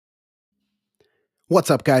What's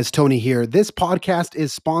up, guys? Tony here. This podcast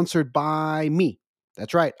is sponsored by me.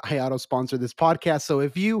 That's right. I auto-sponsor this podcast. So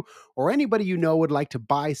if you or anybody you know would like to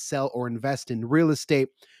buy, sell, or invest in real estate,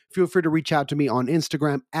 feel free to reach out to me on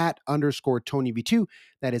Instagram @_TonyV2.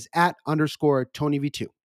 That is @_TonyV2.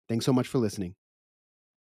 Thanks so much for listening.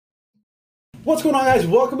 What's going on, guys?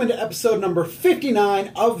 Welcome into episode number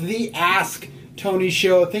 59 of the Ask Tony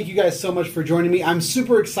Show. Thank you guys so much for joining me. I'm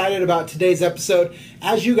super excited about today's episode.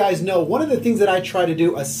 As you guys know, one of the things that I try to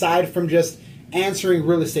do, aside from just answering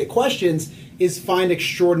real estate questions, is find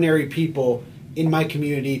extraordinary people in my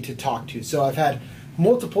community to talk to. So I've had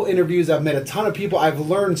multiple interviews. I've met a ton of people. I've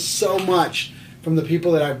learned so much from the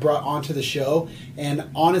people that I've brought onto the show. And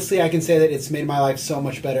honestly, I can say that it's made my life so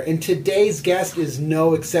much better. And today's guest is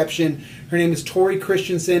no exception. Her name is Tori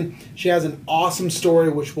Christensen. She has an awesome story,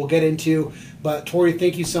 which we'll get into. But Tori,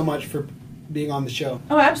 thank you so much for being on the show.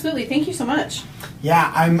 Oh, absolutely. Thank you so much.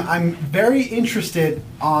 Yeah, I'm very interested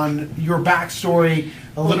on your backstory,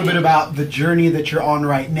 a little bit about the journey that you're on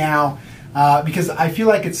right now, because I feel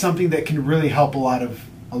like it's something that can really help a lot of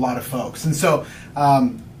folks. And so,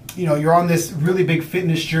 you know, you're on this really big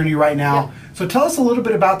fitness journey right now. Yeah. So tell us a little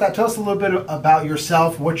bit about that. Tell us a little bit about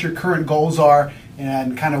yourself, what your current goals are,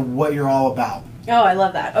 and kind of what you're all about. Oh, I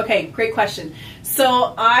love that. Okay, great question.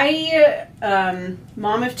 So I,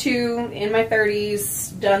 mom of two, in my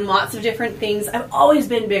 30s, done lots of different things. I've always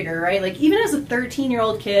been bigger, right? Like even as a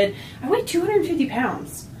 13-year-old kid, I weighed 250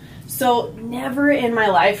 pounds. So never in my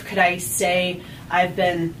life could I say I've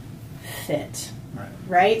been fit,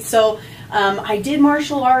 right? So I did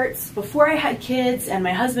martial arts before I had kids, and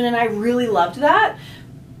my husband and I really loved that.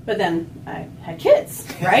 But then I had kids,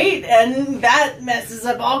 right? And that messes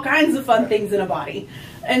up all kinds of fun things in a body.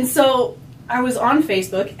 And so I was on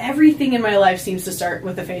Facebook. Everything in my life seems to start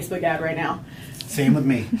with a Facebook ad right now. Same with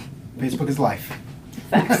me. Facebook is life.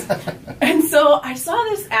 Facts. And so I saw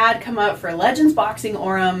this ad come up for Legends Boxing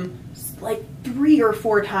Orem like 3 or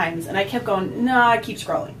 4 times. And I kept going, nah, I keep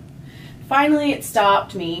scrolling. Finally, it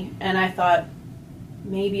stopped me. And I thought,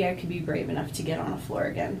 maybe I could be brave enough to get on a floor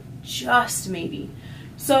again. Just maybe.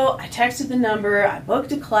 So I texted the number, I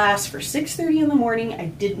booked a class for 6:30 in the morning. I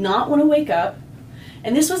did not want to wake up.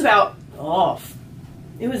 And this was about,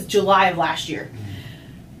 it was July of last year.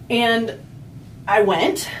 And I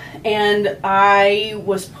went, and I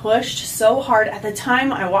was pushed so hard. At the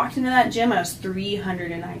time I walked into that gym, I was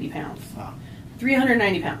 390 pounds. Wow.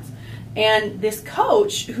 390 pounds. And this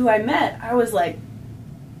coach who I met, I was like,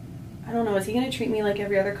 I don't know, is he going to treat me like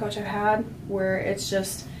every other coach I've had? Where it's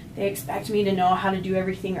just, they expect me to know how to do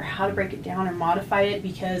everything or how to break it down or modify it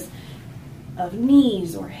because of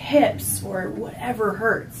knees or hips or whatever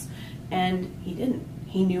hurts. And he didn't.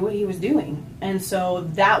 He knew what he was doing. And so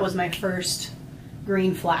that was my first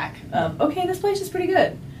green flag of, okay, this place is pretty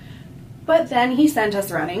good. But then he sent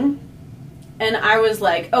us running. And I was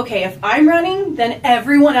like, okay, if I'm running, then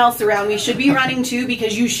everyone else around me should be running too,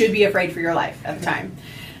 because you should be afraid for your life at the time.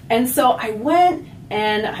 And so I went,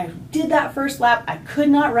 and I did that first lap. I could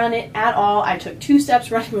not run it at all. I took 2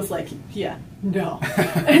 steps, running was like, yeah, no.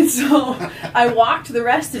 And so I walked the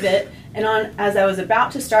rest of it, and as I was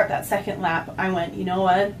about to start that second lap, I went, you know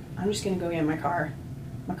what? I'm just going to go get in my car.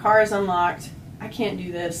 My car is unlocked. I can't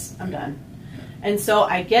do this. I'm done. And so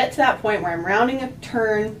I get to that point where I'm rounding a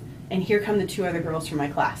turn, and here come the 2 other girls from my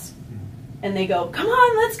class. And they go, come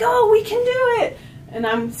on, let's go. We can do it. And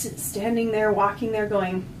I'm standing there, walking there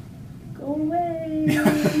going, go away,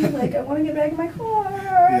 like I want to get back in my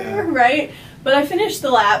car, right? But I finished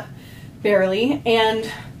the lap, barely, and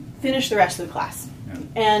finished the rest of the class. Yeah.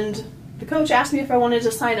 And the coach asked me if I wanted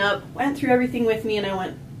to sign up, went through everything with me, and I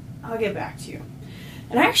went, I'll get back to you.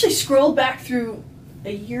 And I actually scrolled back through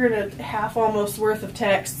a year and a half almost worth of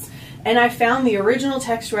texts, and I found the original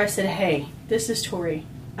text where I said, hey, this is Tori,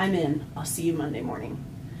 I'm in, I'll see you Monday morning.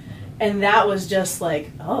 And that was just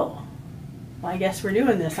like, oh, well, I guess we're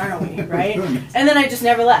doing this, aren't we, right? And then I just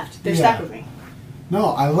never left. They're stuck with me. No,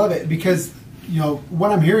 I love it because, you know,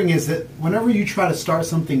 what I'm hearing is that whenever you try to start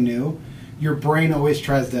something new, your brain always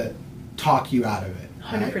tries to talk you out of it.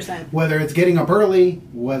 100%. Right? Whether it's getting up early,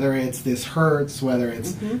 whether it's this hurts, whether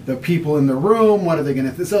it's the people in the room, what are they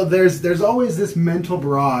going to... So there's always this mental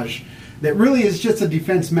barrage that really is just a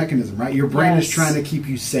defense mechanism, right? Your brain is trying to keep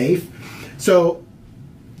you safe. So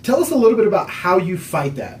tell us a little bit about how you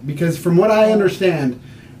fight that, because from what I understand,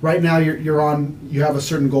 right now you have a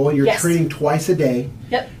certain goal. You're training twice a day,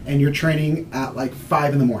 and you're training at like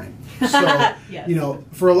 5 in the morning. So, you know,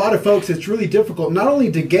 for a lot of folks, it's really difficult not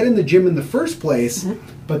only to get in the gym in the first place,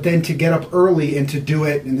 but then to get up early and to do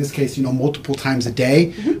it, in this case, you know, multiple times a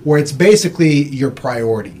day, where it's basically your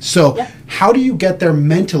priority. So how do you get there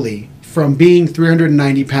mentally from being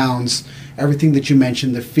 390 pounds, everything that you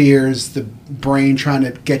mentioned, the fears, the brain trying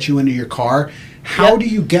to get you into your car, how do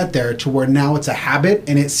you get there to where now it's a habit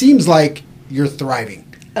and it seems like you're thriving?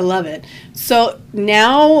 I love it. So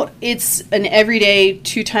now it's an everyday,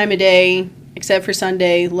 2 times a day, except for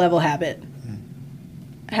Sunday, level habit.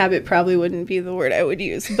 Habit probably wouldn't be the word I would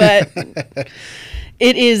use, but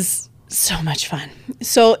it is so much fun.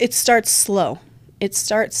 So it starts slow. It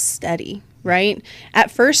starts steady, right? At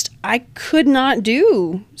first, I could not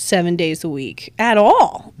do 7 days a week at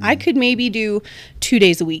all. I could maybe do 2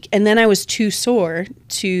 days a week, and then I was too sore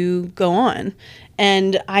to go on.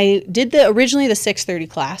 And I did originally the 6:30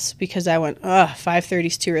 class because I went, 5:30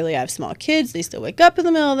 is too early. I have small kids. They still wake up in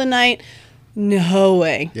the middle of the night. No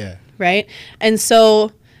way. Yeah. Right? And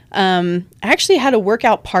so I actually had a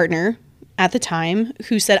workout partner at the time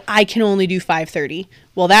who said, I can only do 5:30.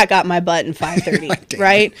 Well, that got my butt in 5:30,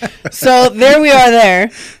 right? So there we are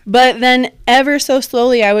there. But then ever so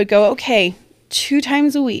slowly I would go, okay, 2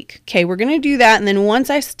 times a week. Okay, we're going to do that. And then once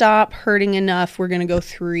I stop hurting enough, we're going to go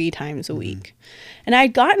 3 times a week. And I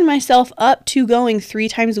had gotten myself up to going 3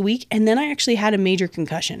 times a week. And then I actually had a major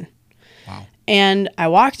concussion. Wow. And I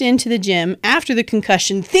walked into the gym after the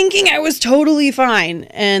concussion thinking I was totally fine.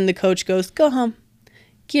 And the coach goes, go home,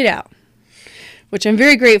 get out. Which I'm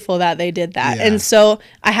very grateful that they did that. Yeah. And so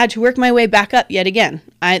I had to work my way back up yet again.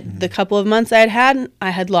 The couple of months I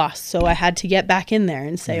had lost. So I had to get back in there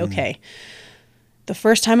and say, okay, the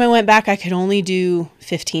first time I went back, I could only do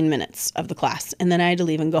 15 minutes of the class. And then I had to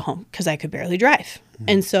leave and go home because I could barely drive.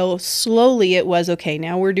 And so slowly it was, okay,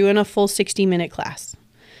 now we're doing a full 60-minute class.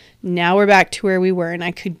 Now we're back to where we were, and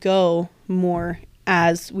I could go more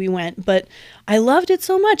as we went. But I loved it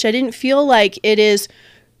so much. I didn't feel like it is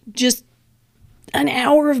just an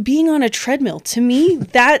hour of being on a treadmill. To me,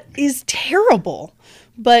 that is terrible.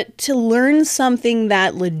 But to learn something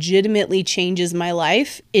that legitimately changes my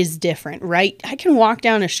life is different, right? I can walk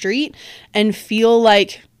down a street and feel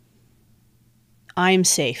like I'm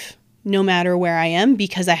safe no matter where I am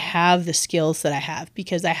because I have the skills that I have,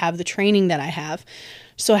 because I have the training that I have.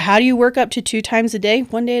 So how do you work up to 2 times a day?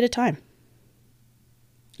 1 day at a time.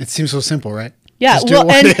 It seems so simple, right? Yeah,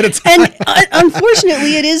 and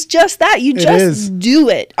unfortunately, it is just that. You just do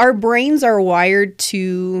it. Our brains are wired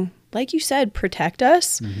to, like you said, protect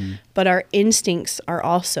us, but our instincts are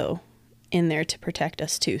also in there to protect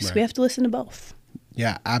us too. So we have to listen to both.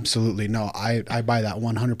 Yeah, absolutely. No, I buy that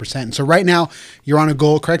 100%. And so right now you're on a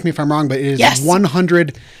goal, correct me if I'm wrong, but it is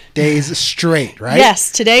 100 days straight, right? Yes,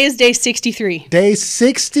 today is day 63. Day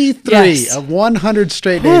 63 of 100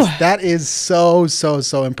 straight days. That is so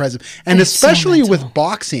impressive. And especially with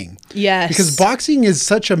boxing. Yes. Because boxing is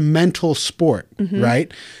such a mental sport, right?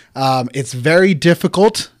 It's very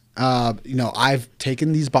difficult. I've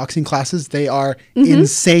taken these boxing classes. They are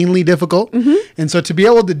insanely difficult. And so to be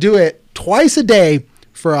able to do it twice a day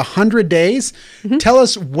for 100 days, tell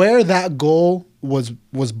us where that goal was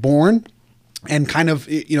born and kind of,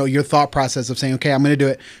 your thought process of saying, okay, I'm going to do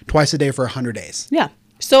it twice a day for 100 days. Yeah.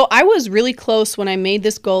 So I was really close when I made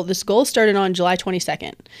this goal. This goal started on July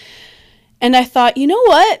 22nd. And I thought, you know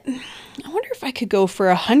what? I wonder if I could go for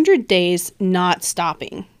 100 days not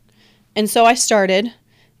stopping. And so I started.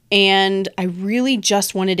 And I really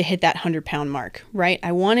just wanted to hit that 100-pound mark, right?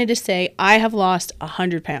 I wanted to say, I have lost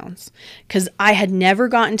 100 pounds because I had never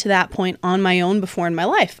gotten to that point on my own before in my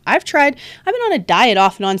life. I've been on a diet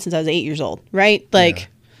off and on since I was 8 years old, right?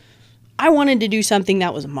 I wanted to do something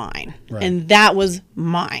that was mine, and that was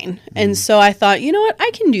mine. And so I thought, you know what?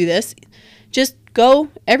 I can do this. Just go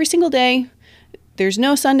every single day. There's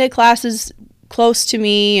no Sunday classes close to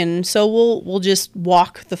me, and so we'll just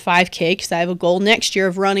walk the 5K because I have a goal next year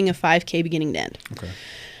of running a 5K beginning to end. Okay.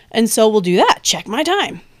 And so we'll do that. Check my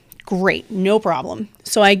time. Great, no problem.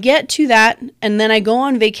 So I get to that, and then I go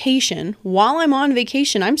on vacation. While I'm on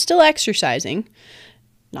vacation, I'm still exercising.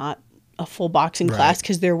 Not a full boxing class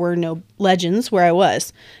because there were no legends where I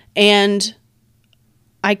was. And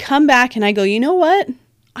I come back and I go, you know what?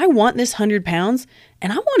 I want this 100 pounds,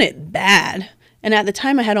 and I want it bad. And at the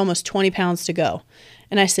time, I had almost 20 pounds to go.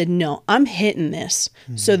 And I said, no, I'm hitting this.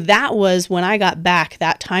 So that was when I got back,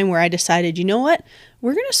 that time where I decided, you know what?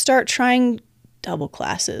 We're going to start trying double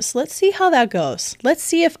classes. Let's see how that goes. Let's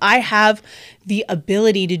see if I have the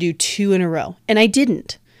ability to do 2 in a row. And I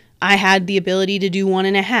didn't. I had the ability to do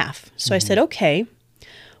 1.5. So I said, okay,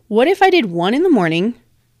 what if I did 1 in the morning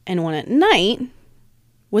and 1 at night?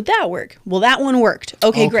 Would that work? Well, that one worked.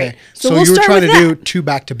 Okay, great. So we'll you were trying to do 2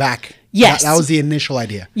 back-to-back. Yes. That was the initial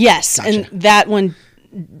idea. Yes. Gotcha. And that one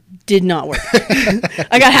did not work.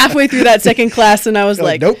 I got halfway through that second class and I was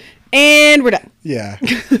like, nope. And we're done. Yeah.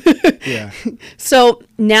 Yeah. So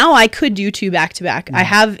now I could do 2 back-to-back. I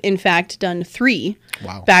have, in fact, done 3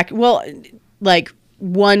 back. Well, like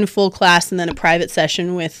 1 full class and then a private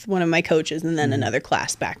session with one of my coaches and then another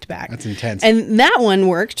class back-to-back. That's intense. And that one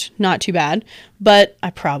worked not too bad, but I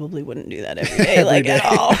probably wouldn't do that every day, at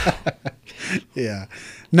all. Yeah.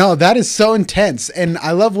 No, that is so intense. And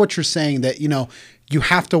I love what you're saying that, you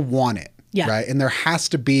have to want it. Yeah. Right. And there has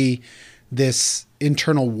to be this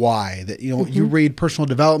internal why that, you read personal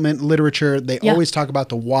development literature. They always talk about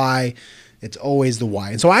the why. It's always the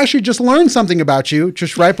why. And so I actually just learned something about you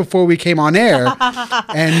just right before we came on air.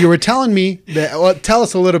 And you were telling me that, well, tell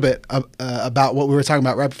us a little bit about what we were talking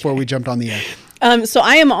about right before we jumped on the air. So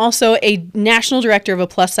I am also a national director of a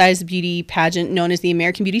plus-size beauty pageant known as the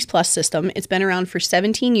American Beauties Plus system. It's been around for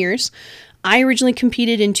 17 years. I originally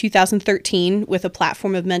competed in 2013 with a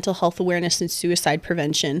platform of mental health awareness and suicide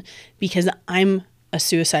prevention because I'm a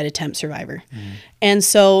suicide attempt survivor. And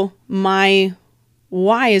so my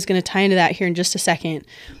why is going to tie into that here in just a second.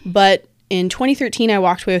 But in 2013, I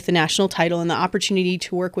walked away with the national title and the opportunity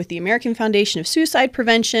to work with the American Foundation of Suicide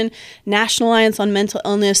Prevention, National Alliance on Mental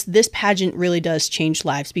Illness. This pageant really does change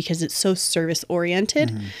lives because it's so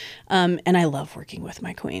service-oriented. And I love working with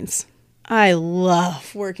my queens. I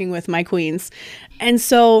love working with my queens. And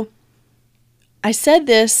so I said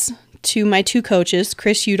this to my 2 coaches,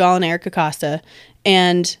 Chris Udall and Erica Costa,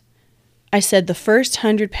 and I said the first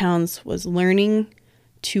 100 pounds was learning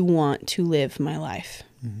to want to live my life.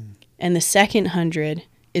 And the second 100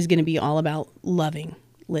 is going to be all about living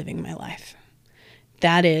my life.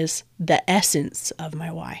 That is the essence of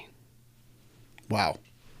my why. Wow.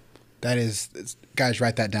 That is, guys,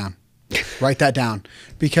 write that down. Write that down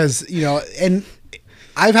because, and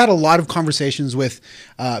I've had a lot of conversations with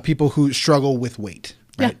people who struggle with weight,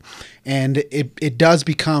 right? Yeah. And it does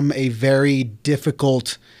become a very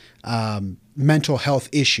difficult mental health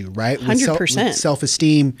issue, right? 100%. With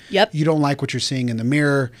self-esteem. Yep. You don't like what you're seeing in the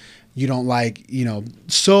mirror. You don't like,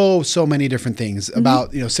 so many different things.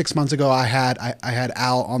 About, 6 months ago, I had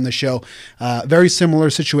Al on the show, very similar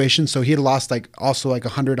situation. So he had lost also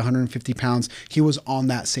 100, 150 pounds. He was on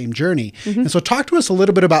that same journey. And so talk to us a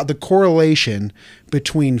little bit about the correlation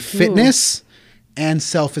between fitness and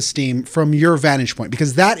self-esteem from your vantage point,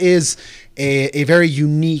 because that is a very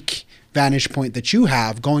unique vantage point that you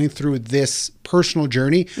have going through this personal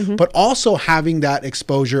journey, but also having that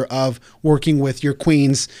exposure of working with your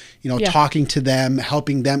queens, talking to them,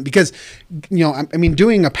 helping them, because,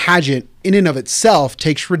 doing a pageant in and of itself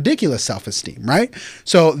takes ridiculous self-esteem, right?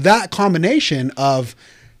 So that combination of,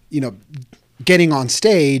 getting on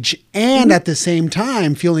stage and at the same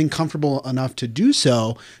time feeling comfortable enough to do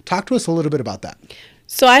so, talk to us a little bit about that.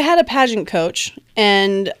 So I had a pageant coach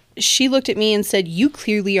and she looked at me and said, "You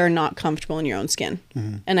clearly are not comfortable in your own skin."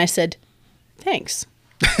 And I said, "Thanks."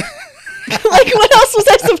 What else was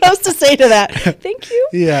I supposed to say to that? Thank you.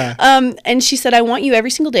 Yeah. And she said, "I want you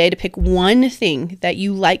every single day to pick one thing that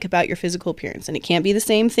you like about your physical appearance. And it can't be the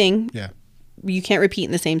same thing. Yeah. You can't repeat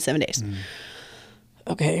in the same 7 days."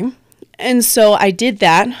 Okay. And so I did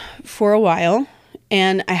that for a while.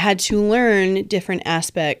 And I had to learn different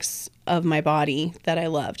aspects of my body that I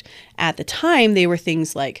loved. At the time, they were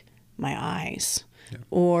things like my eyes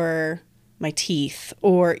or my teeth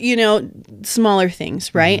or, smaller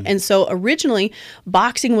things, right? And so originally,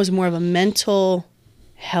 boxing was more of a mental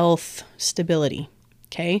health stability,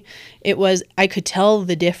 okay? I could tell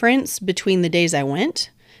the difference between the days I went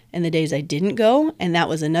and the days I didn't go, and that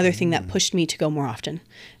was another thing that pushed me to go more often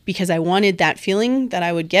because I wanted that feeling that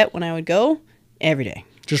I would get when I would go every day.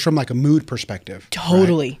 Just from a mood perspective.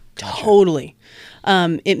 Totally. Right? Gotcha. Totally.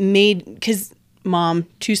 It made, because mom,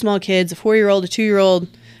 2 small kids, a 4-year-old, a 2-year-old,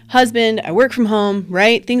 husband, I work from home,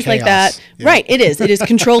 right? Things chaos. Like that. Yeah. Right. It is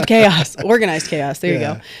controlled chaos, organized chaos. There you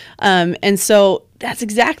go. And so that's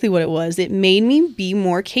exactly what it was. It made me be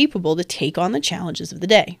more capable to take on the challenges of the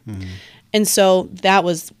day. And so that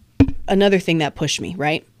was another thing that pushed me,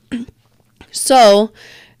 right? So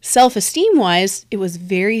self-esteem wise, it was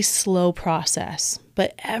very slow process,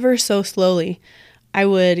 but ever so slowly I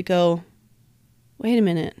would go, wait a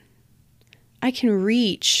minute, I can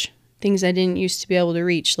reach things I didn't used to be able to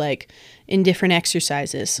reach, like in different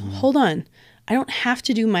exercises. Hold on, I don't have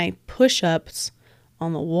to do my push-ups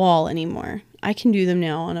on the wall anymore. I can do them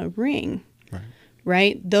now on a ring,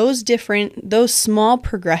 right? Those small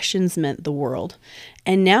progressions meant the world.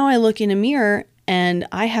 And now I look in a mirror and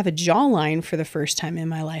I have a jawline for the first time in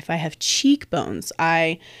my life. I have cheekbones.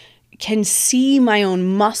 I can see my own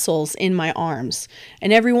muscles in my arms.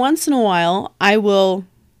 And every once in a while, I will,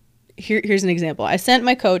 here's an example. I sent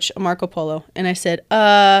my coach a Marco Polo and I said,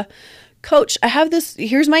 Coach, I have this,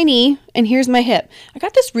 here's my knee and here's my hip. I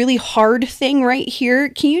got this really hard thing right here.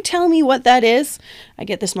 Can you tell me what that is? I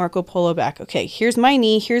get this Marco Polo back. Okay, here's my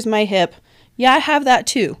knee, here's my hip. Yeah, I have that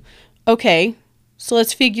too. Okay, so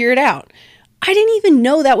let's figure it out. I didn't even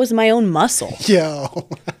know that was my own muscle. Yeah.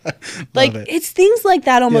 Like, it's things like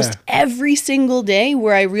that almost every single day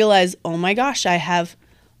where I realize, oh my gosh, I have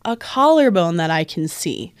a collarbone that I can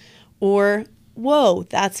see. Or, whoa,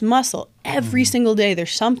 that's muscle. Every single day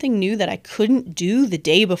there's something new that I couldn't do the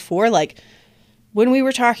day before. Like when we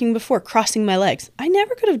were talking before, crossing my legs. I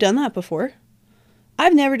never could have done that before.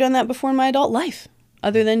 I've never done that before in my adult life,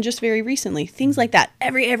 other than just very recently. Things like that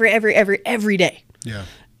every day. Yeah.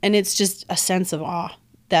 And it's just a sense of awe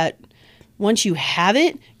that once you have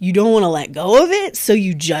it, you don't want to let go of it, so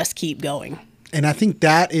you just keep going. And I think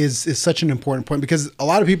that is such an important point, because a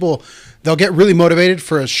lot of people, they'll get really motivated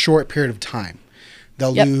for a short period of time.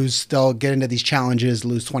 They'll get into these challenges,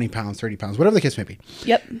 lose 20 pounds, 30 pounds, whatever the case may be.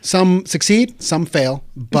 Yep. Some succeed, some fail,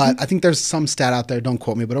 but I think there's some stat out there, don't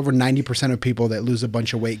quote me, but over 90% of people that lose a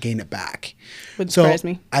bunch of weight gain it back. Would surprise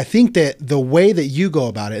me. I think that the way that you go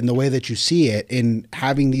about it and the way that you see it in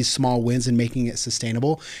having these small wins and making it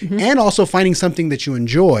sustainable and also finding something that you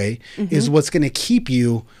enjoy is what's going to keep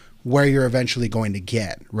you where you're eventually going to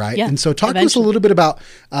get, right? Yeah, and so talk to us a little bit about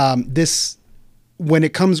this when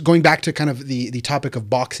it comes going back to kind of the topic of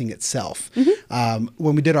boxing itself.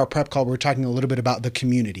 When we did our prep call, we were talking a little bit about the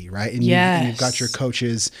community, right? And, and you've got your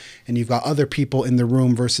coaches and you've got other people in the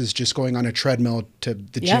room versus just going on a treadmill to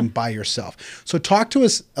the gym by yourself. So talk to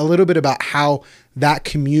us a little bit about how that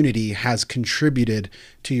community has contributed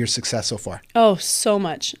to your success so far. Oh, so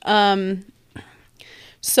much.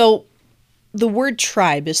 So the word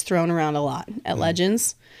tribe is thrown around a lot at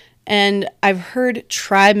Legends. And I've heard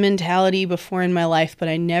tribe mentality before in my life, but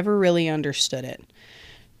I never really understood it.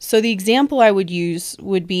 So the example I would use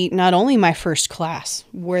would be not only my first class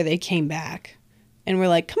where they came back and were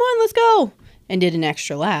like, come on, let's go, and did an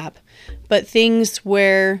extra lap, but things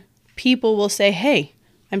where people will say, hey,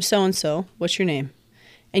 I'm so-and-so, what's your name?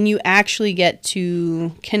 And you actually get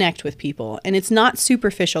to connect with people. And it's not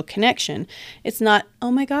superficial connection. It's not, oh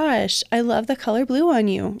my gosh, I love the color blue on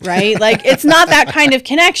you, right? Like, it's not that kind of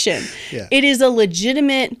connection. Yeah. It is a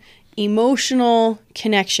legitimate emotional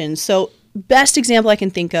connection. So best example I can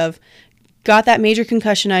think of, got that major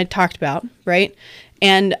concussion I talked about, right?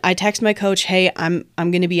 And I text my coach, hey, I'm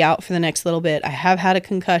going to be out for the next little bit. I have had a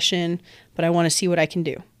concussion, but I want to see what I can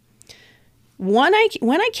do. When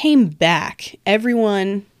I came back,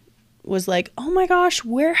 everyone was like, oh my gosh,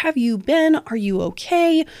 where have you been? Are you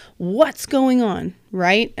okay? What's going on?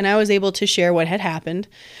 Right? And I was able to share what had happened.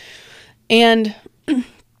 And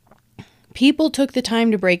people took the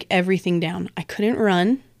time to break everything down. I couldn't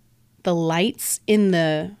run. The lights in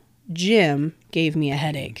the gym gave me a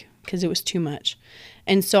headache because it was too much.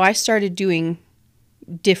 And so I started doing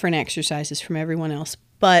different exercises from everyone else.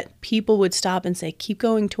 But people would stop and say, keep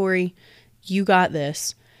going, Tori. You got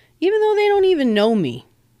this, even though they don't even know me,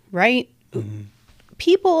 right?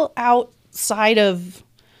 People outside of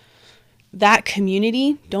that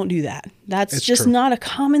community don't do that. That's just not a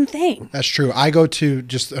common thing. That's true. I go to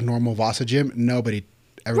just a normal Vasa gym.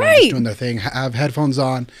 Everyone's doing their thing, have headphones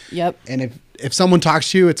on. Yep. And if someone talks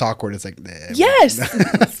to you, it's awkward. It's like, yes.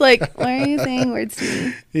 It's like, why are you saying words to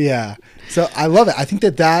me? Yeah. So I love it. I think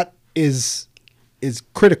that is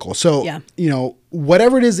critical. So,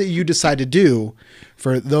 whatever it is that you decide to do,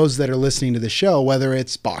 for those that are listening to the show, whether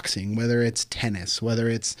it's boxing, whether it's tennis, whether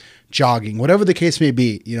it's jogging, whatever the case may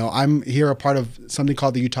be, I'm here a part of something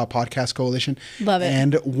called the Utah Podcast Coalition. Love it.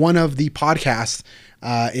 And one of the podcasts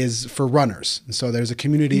is for runners. And so there's a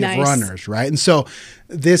community of runners, right? And so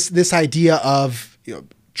this idea of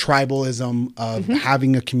tribalism, of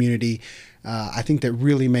having a community, I think that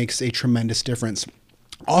really makes a tremendous difference.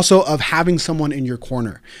 Also, of having someone in your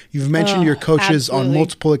corner. You've mentioned your coaches on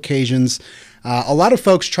multiple occasions. A lot of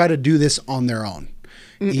folks try to do this on their own.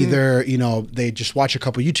 Either, they just watch a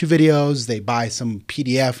couple YouTube videos, they buy some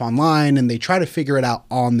PDF online, and they try to figure it out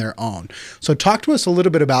on their own. So talk to us a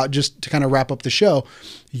little bit about, just to kind of wrap up the show,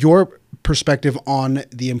 your perspective on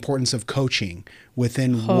the importance of coaching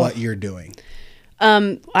within what you're doing.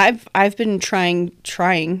 I've been trying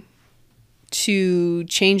to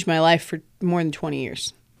change my life for more than 20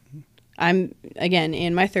 years. I'm, again,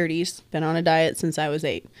 in my 30s, been on a diet since I was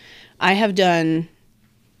 8. I have done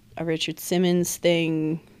a Richard Simmons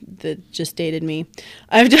thing that just dated me.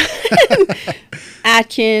 I've done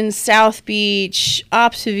Atkins, South Beach,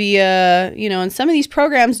 Optavia, and some of these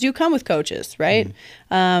programs do come with coaches, right?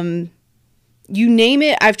 You name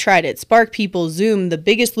it, I've tried it. Spark People, Zoom, The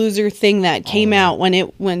Biggest Loser thing that came out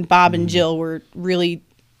when Bob and Jill were really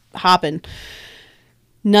hopping.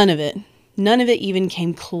 None of it even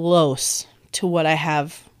came close to what I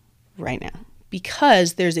have right now,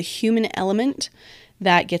 because there's a human element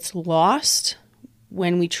that gets lost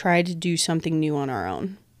when we try to do something new on our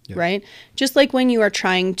own, right? Just like when you are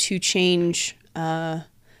trying to change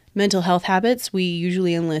mental health habits, we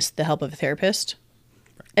usually enlist the help of a therapist.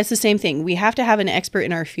 It's the same thing. We have to have an expert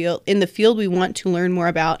in our field, in the field we want to learn more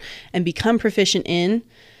about and become proficient in,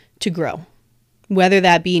 to grow. Whether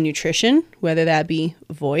that be nutrition, whether that be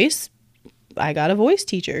voice. I got a voice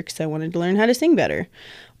teacher because I wanted to learn how to sing better,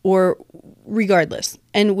 or regardless.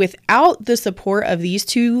 And without the support of these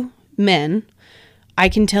two men, I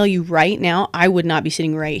can tell you right now, I would not be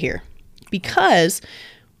sitting right here, because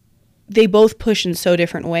they both push in so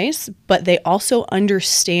different ways, but they also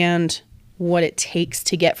understand what it takes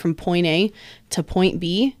to get from point A to point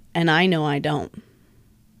B, and I know I don't.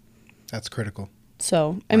 That's critical.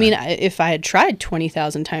 So, I mean, if I had tried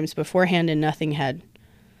 20,000 times beforehand and nothing had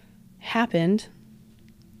happened,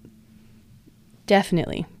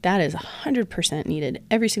 definitely, that is 100% needed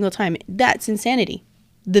every single time. That's insanity.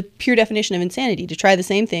 The pure definition of insanity, to try the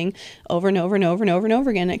same thing over and over and over and over and over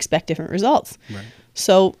again and expect different results. Right.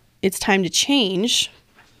 So it's time to change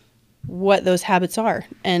what those habits are,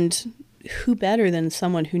 and who better than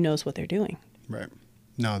someone who knows what they're doing? Right.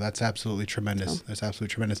 No, that's absolutely tremendous. That's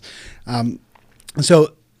absolutely tremendous.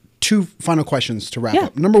 So 2 final questions to wrap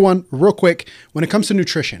up. Number 1, real quick, when it comes to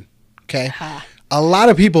nutrition, okay? A lot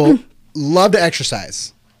of people love to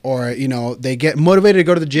exercise, or, you know, they get motivated to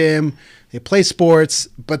go to the gym, they play sports,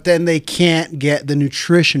 but then they can't get the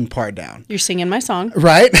nutrition part down. You're singing my song.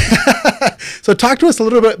 Right? So talk to us a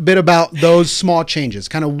little bit about those small changes,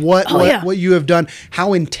 kind of what you have done,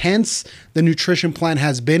 how intense the nutrition plan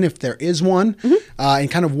has been, if there is one,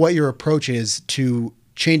 and kind of what your approach is to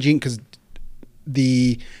changing, because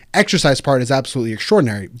the exercise part is absolutely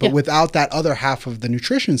extraordinary, but without that other half of the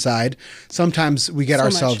nutrition side, sometimes we get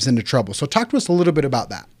ourselves into trouble. So talk to us a little bit about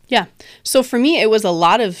that. Yeah. So for me, it was a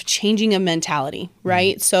lot of changing of mentality,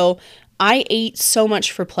 right? So I ate so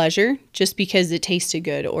much for pleasure, just because it tasted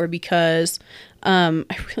good, or because I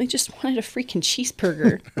really just wanted a freaking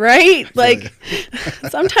cheeseburger, right? Like,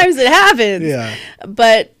 sometimes it happens. Yeah.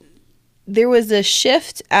 But there was a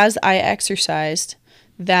shift as I exercised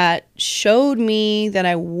that showed me that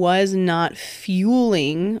I was not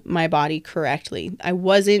fueling my body correctly. I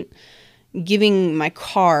wasn't giving my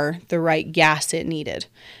car the right gas it needed.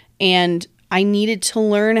 And I needed to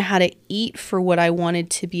learn how to eat for what I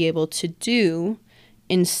wanted to be able to do,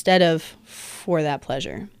 instead of for that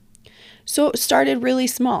pleasure. So it started really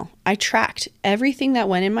small. I tracked everything that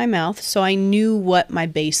went in my mouth, so I knew what my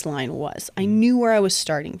baseline was. I knew where I was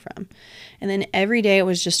starting from. And then every day it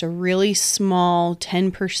was just a really small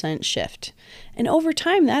 10% shift. And over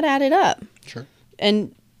time that added up. Sure.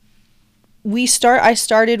 And I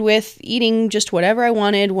started with eating just whatever I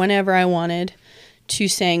wanted, whenever I wanted, to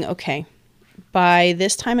saying, okay, by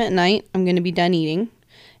this time at night, I'm going to be done eating,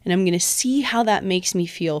 and I'm going to see how that makes me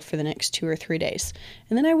feel for the next 2 or 3 days.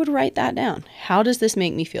 And then I would write that down. How does this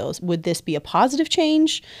make me feel? Would this be a positive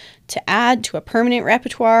change to add to a permanent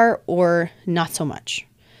repertoire, or not so much?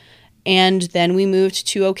 And then we moved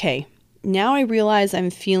to, okay, now I realize I'm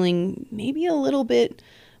feeling maybe a little bit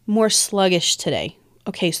more sluggish today.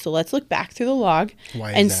 Okay, so let's look back through the log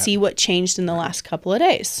and see what changed in the last couple of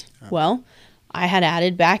days. Oh. Well, I had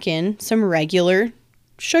added back in some regular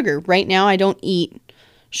sugar. Right now, I don't eat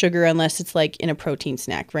sugar unless it's like in a protein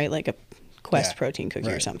snack, right? Like a Quest protein cookie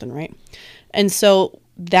or something, right? And so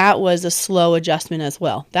that was a slow adjustment as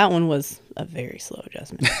well. That one was a very slow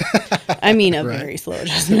adjustment. I mean, very slow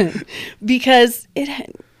adjustment, because it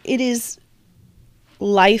is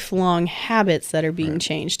lifelong habits that are being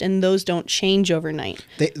changed, and those don't change overnight.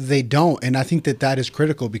 They don't, and I think that is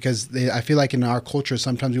critical, because I feel like in our culture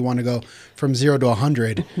sometimes we want to go from 0 to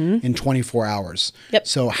 100 in 24 hours. Yep.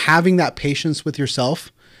 So having that patience with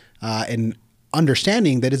yourself and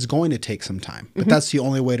understanding that it's going to take some time, but that's the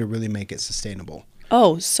only way to really make it sustainable.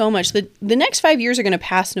 Oh, so much. The next 5 years are going to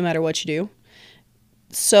pass no matter what you do.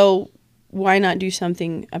 So why not do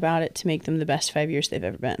something about it to make them the best 5 years they've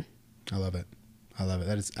ever been? I love it. I love it.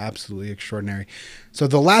 That is absolutely extraordinary. So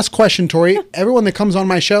the last question, Tori, everyone that comes on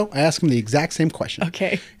my show, I ask them the exact same question.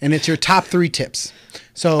 Okay. And it's your top 3 tips.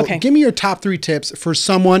 So give me your top 3 tips for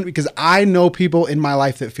someone, because I know people in my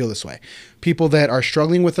life that feel this way. People that are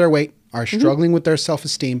struggling with their weight, are struggling with their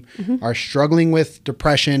self-esteem, are struggling with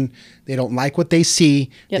depression. They don't like what they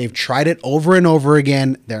see. They've tried it over and over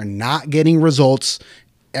again. They're not getting results.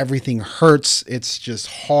 Everything hurts. It's just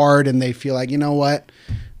hard. And they feel like, you know what?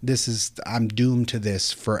 I'm doomed to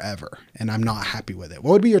this forever and I'm not happy with it?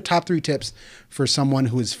 What would be your top 3 tips for someone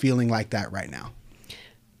who is feeling like that right now?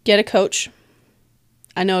 Get a coach.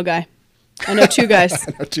 I know a guy. I know 2 guys.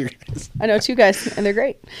 I know 2 guys and they're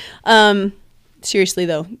great. Seriously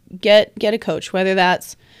though, get a coach, whether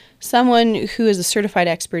that's someone who is a certified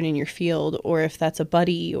expert in your field, or if that's a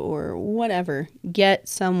buddy or whatever, get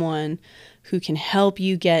someone who can help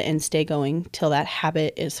you get and stay going till that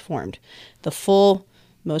habit is formed.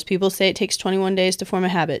 Most people say it takes 21 days to form a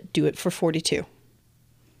habit. Do it for 42,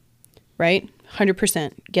 right?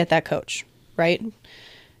 100%. Get that coach, right?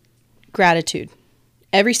 Gratitude.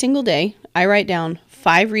 Every single day, I write down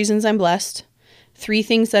 5 reasons I'm blessed, 3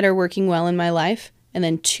 things that are working well in my life, and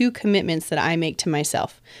then 2 commitments that I make to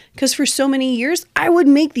myself. Because for so many years, I would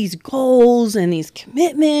make these goals and these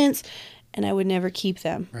commitments, and I would never keep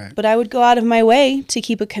them. Right. But I would go out of my way to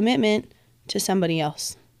keep a commitment to somebody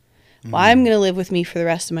else. Well, I'm going to live with me for the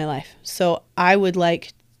rest of my life. So I would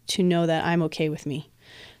like to know that I'm okay with me.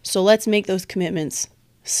 So let's make those commitments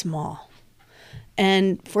small.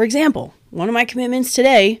 And for example, one of my commitments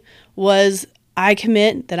today was I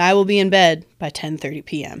commit that I will be in bed by 10:30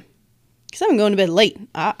 p.m. Because I'm going to bed late.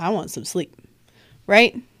 I want some sleep,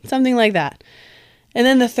 right? Something like that. And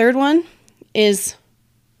then the third one is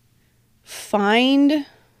change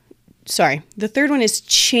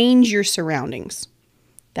your surroundings.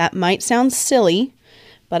 That might sound silly,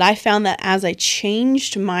 but I found that as I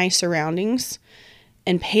changed my surroundings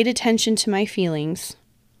and paid attention to my feelings,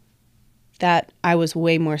 that I was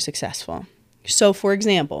way more successful. So, for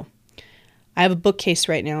example, I have a bookcase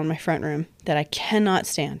right now in my front room that I cannot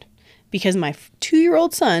stand because my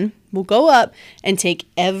 2-year-old son will go up and take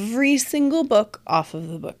every single book off of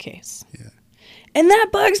the bookcase. Yeah. And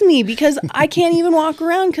that bugs me because I can't even walk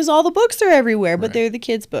around because all the books are everywhere, but they're the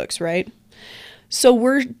kids' books, right? So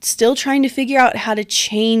we're still trying to figure out how to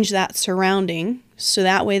change that surrounding so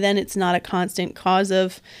that way then it's not a constant cause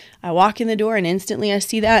of I walk in the door and instantly I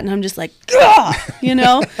see that and I'm just like, ugh,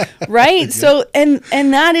 right? Yeah. So, and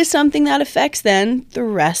that is something that affects then the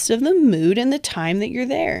rest of the mood and the time that you're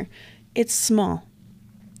there. It's small.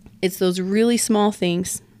 It's those really small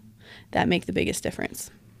things that make the biggest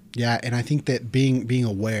difference. Yeah, and I think that being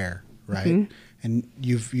aware, right? Mm-hmm. And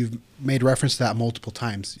you've made reference to that multiple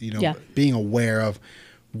times, being aware of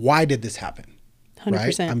why did this happen? 100%.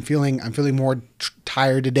 Right? I'm feeling more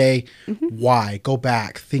tired today. Mm-hmm. Why? Go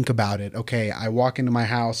back, think about it. Okay, I walk into my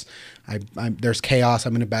house, there's chaos,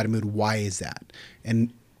 I'm in a bad mood. Why is that?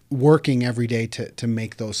 And working every day to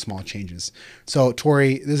make those small changes. So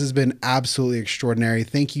Tori, this has been absolutely extraordinary.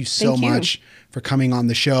 Thank you so much for coming on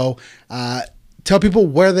the show. Tell people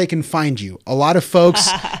where they can find you. A lot of folks,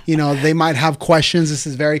 they might have questions. This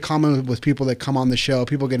is very common with people that come on the show.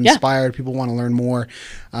 People get inspired. People want to learn more.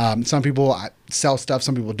 Some people sell stuff.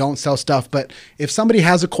 Some people don't sell stuff. But if somebody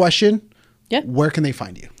has a question, where can they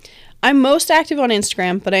find you? I'm most active on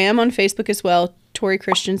Instagram, but I am on Facebook as well. Tori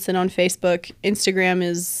Christensen on Facebook. Instagram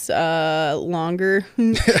is longer.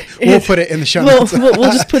 We'll put it in the show notes.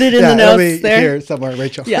 We'll just put it in the notes there. Here somewhere,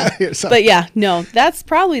 Rachel. Yeah. But that's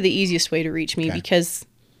probably the easiest way to reach me because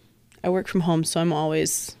I work from home, so I'm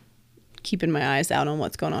always keeping my eyes out on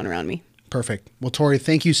what's going on around me. Perfect. Well, Tori,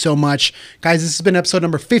 thank you so much. Guys, this has been episode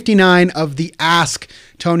number 59 of the Ask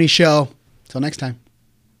Tony Show. Till next time.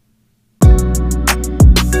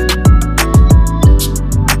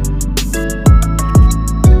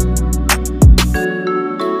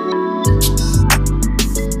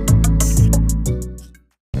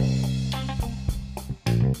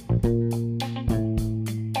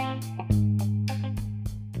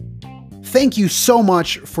 Thank you so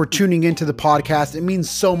much for tuning into the podcast. It means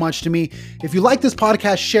so much to me. If you like this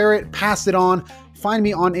podcast, share it, pass it on. Find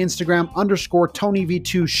me on Instagram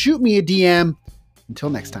 _TonyV2. Shoot me a DM. Until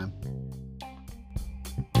next time.